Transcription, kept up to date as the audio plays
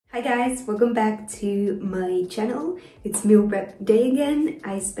Hi guys, welcome back to my channel. It's meal prep day again.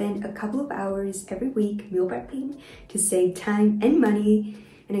 I spend a couple of hours every week meal prepping to save time and money,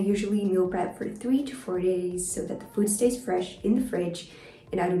 and I usually meal prep for 3 to 4 days so that the food stays fresh in the fridge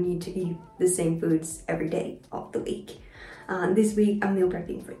and I don't need to eat the same foods every day of the week. This week I'm meal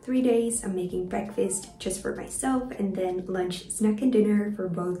prepping for 3 days. I'm making breakfast just for myself and then lunch, snack and dinner for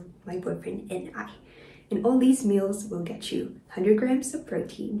both my boyfriend and I. And all these meals will get you 100 grams of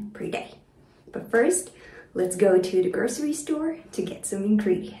protein per day. But first, let's go to the grocery store to get some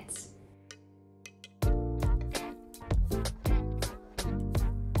ingredients.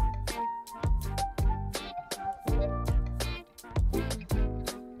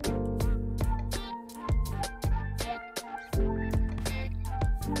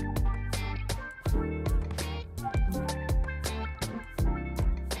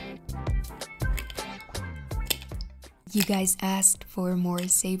 You guys asked for more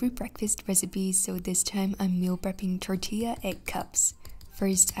savory breakfast recipes, so this time I'm meal prepping tortilla egg cups.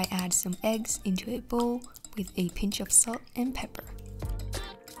 First, I add some eggs into a bowl with a pinch of salt and pepper.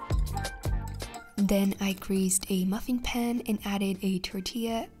 Then I greased a muffin pan and added a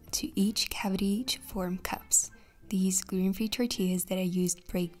tortilla to each cavity to form cups. These gluten-free tortillas that I used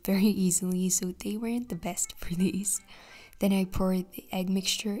break very easily, so they weren't the best for these. Then I poured the egg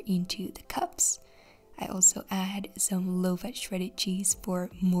mixture into the cups. I also add some low-fat shredded cheese for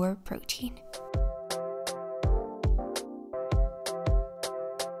more protein.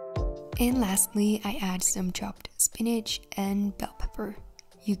 And lastly, I add some chopped spinach and bell pepper.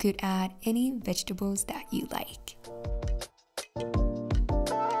 You could add any vegetables that you like.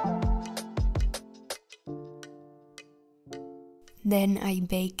 Then I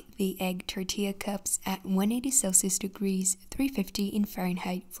bake the egg tortilla cups at 180 Celsius degrees, 350 in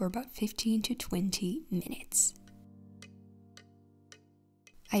Fahrenheit for about 15 to 20 minutes.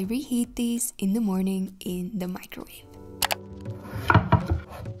 I reheat these in the morning in the microwave.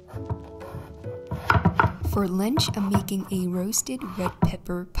 For lunch, I'm making a roasted red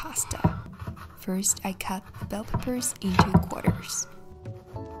pepper pasta. First, I cut the bell peppers into quarters.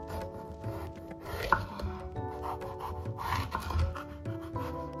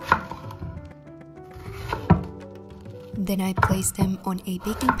 Then I place them on a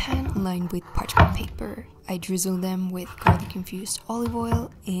baking pan lined with parchment paper. I drizzle them with garlic-infused olive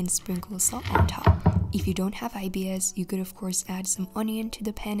oil and sprinkle salt on top. If you don't have IBS, you could of course add some onion to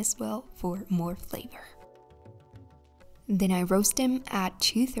the pan as well for more flavor. Then I roast them at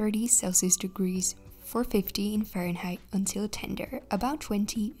 230 Celsius degrees, 450 in Fahrenheit until tender, about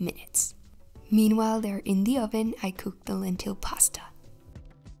 20 minutes. Meanwhile, they're in the oven, I cook the lentil pasta.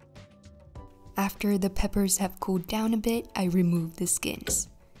 After the peppers have cooled down a bit, I remove the skins.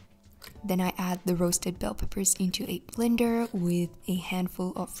 Then I add the roasted bell peppers into a blender with a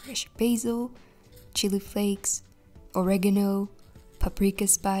handful of fresh basil, chili flakes, oregano, paprika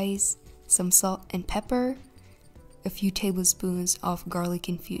spice, some salt and pepper, a few tablespoons of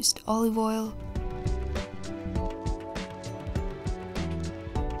garlic-infused olive oil,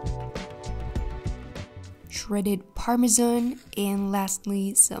 shredded parmesan, and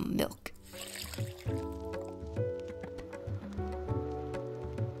lastly some milk.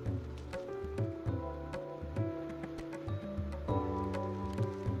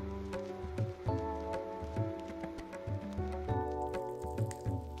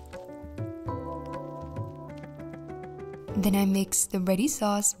 Then I mix the ready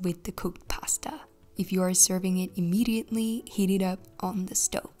sauce with the cooked pasta. If you are serving it immediately, heat it up on the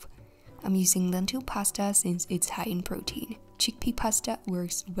stove. I'm using lentil pasta since it's high in protein. Chickpea pasta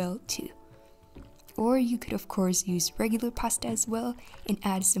works well too. Or you could of course use regular pasta as well and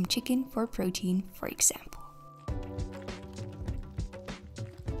add some chicken for protein, for example.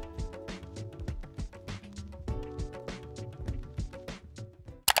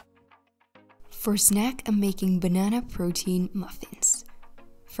 For snack, I'm making banana protein muffins.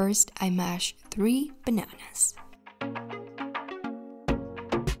 First, I mash 3 bananas.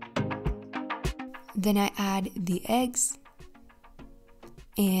 Then I add the eggs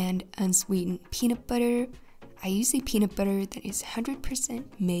and unsweetened peanut butter. I use a peanut butter that is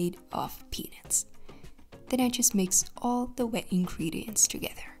 100% made of peanuts. Then I just mix all the wet ingredients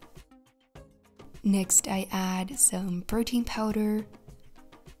together. Next, I add some protein powder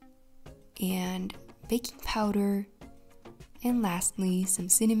and baking powder, and lastly some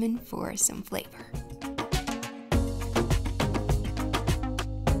cinnamon for some flavor.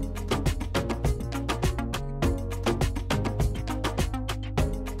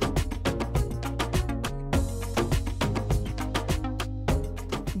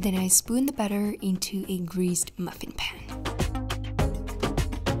 Then I spoon the batter into a greased muffin pan.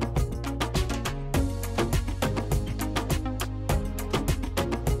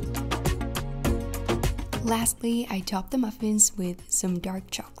 Lastly, I topped the muffins with some dark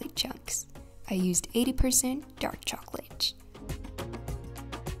chocolate chunks. I used 80% dark chocolate.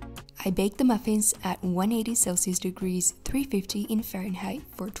 I baked the muffins at 180 Celsius degrees, 350 in Fahrenheit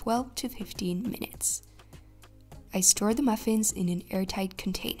for 12 to 15 minutes. I stored the muffins in an airtight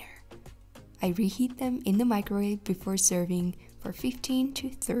container. I reheat them in the microwave before serving for 15 to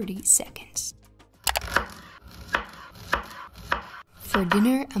 30 seconds. For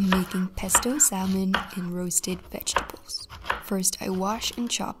dinner, I'm making pesto salmon and roasted vegetables. First, I wash and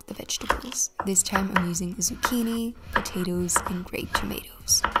chop the vegetables. This time I'm using zucchini, potatoes, and grape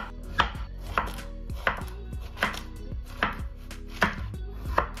tomatoes.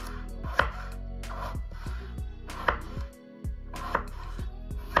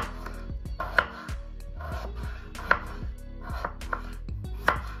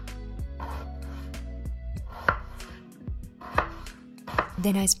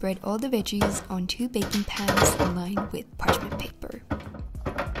 Then I spread all the veggies on 2 baking pans lined with parchment paper.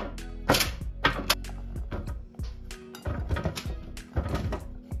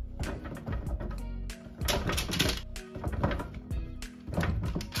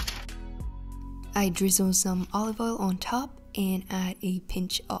 I drizzle some olive oil on top and add a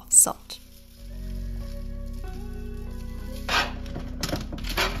pinch of salt.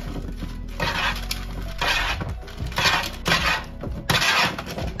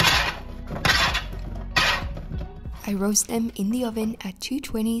 I roast them in the oven at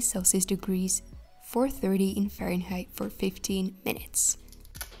 220 Celsius degrees, 430 in Fahrenheit for 15 minutes.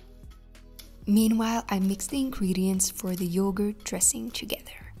 Meanwhile, I mix the ingredients for the yogurt dressing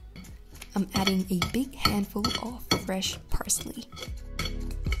together. I'm adding a big handful of fresh parsley.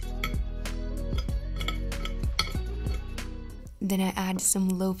 Then I add some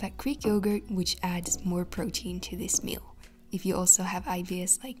low-fat Greek yogurt, which adds more protein to this meal. If you also have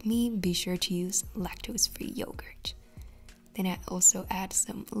IBS like me, be sure to use lactose-free yogurt. Then I also add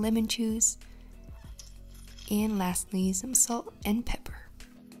some lemon juice, and lastly some salt and pepper.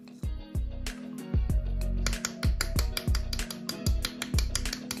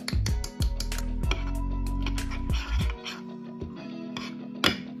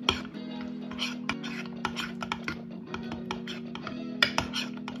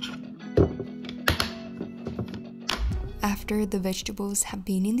 After the vegetables have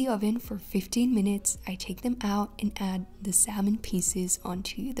been in the oven for 15 minutes, I take them out and add the salmon pieces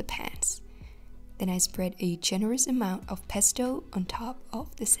onto the pans. Then I spread a generous amount of pesto on top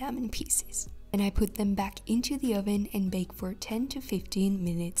of the salmon pieces. Then I put them back into the oven and bake for 10 to 15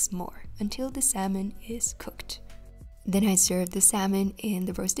 minutes more until the salmon is cooked. Then I serve the salmon and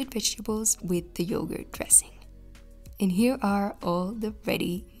the roasted vegetables with the yogurt dressing. And here are all the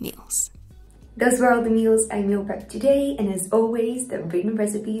ready meals. Those were all the meals I meal prepped today, and as always, the written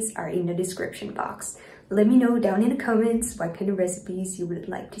recipes are in the description box. Let me know down in the comments what kind of recipes you would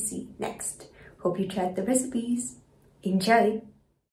like to see next. Hope you tried the recipes. Enjoy!